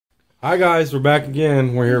Hi guys, we're back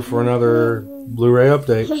again. We're here for another Blu-ray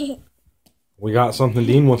update. We got something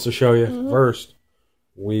Dean wants to show you first.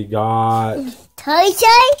 We got Toy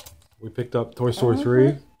Story. We picked up Toy Story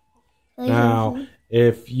 3. Now,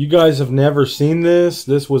 if you guys have never seen this,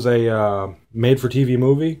 this was a made-for-TV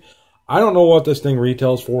movie. I don't know what this thing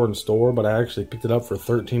retails for in store, but I actually picked it up for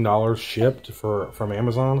 $13 shipped from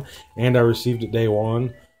Amazon, and I received it day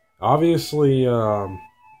one. Obviously,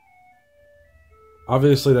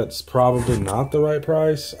 that's probably not the right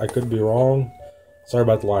price. I could be wrong. Sorry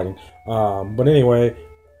about the lighting. But anyway,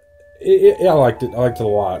 I liked it. I liked it a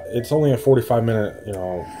lot. It's only a 45-minute,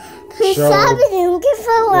 show.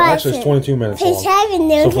 Well, actually, it's 22 minutes long.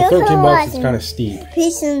 So for 13 bucks, it's kind of steep. Hey,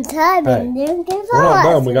 we're not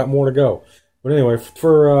done. We got more to go. But anyway,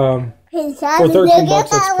 for 13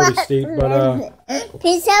 bucks, that's pretty steep. But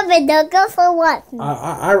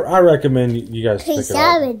I recommend you guys pick it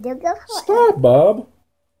up. Stop, Bub.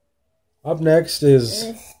 Up next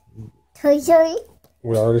is Toy Story.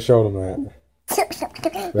 We already showed him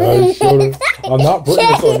that. We already showed him. I'm not putting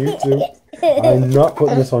this on YouTube. I'm not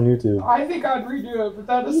putting this on YouTube. I think I'd redo it, but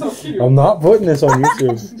that is so cute. I'm not putting this on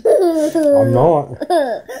YouTube. I'm not.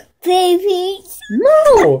 Baby.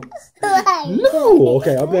 No. No.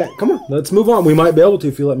 Okay, up next. Come on, let's move on. We might be able to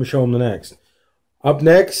if you let me show him the next. Up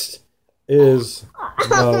next is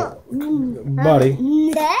Buddy.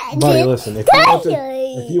 Buddy, listen.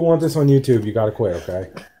 If you want this on YouTube, you gotta quit.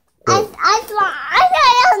 Okay. I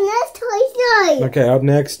got on this Toy Story. Okay. Up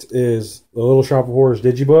next is the Little Shop of Horrors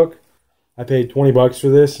digibook. I paid 20 bucks for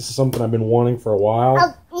this. This is something I've been wanting for a while.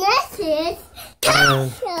 Next is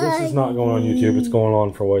this is not going on YouTube. It's going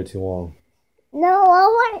on for way too long. No, I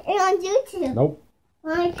want it on YouTube. Nope.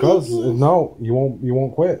 Because no, you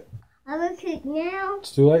won't quit. I will quit now.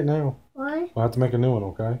 It's too late now. Why? We'll have to make a new one,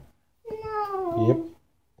 okay? No. Yep.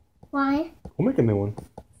 Why? We'll make a new one.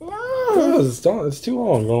 No. It's too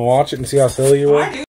long. You want to watch it and see how silly you are?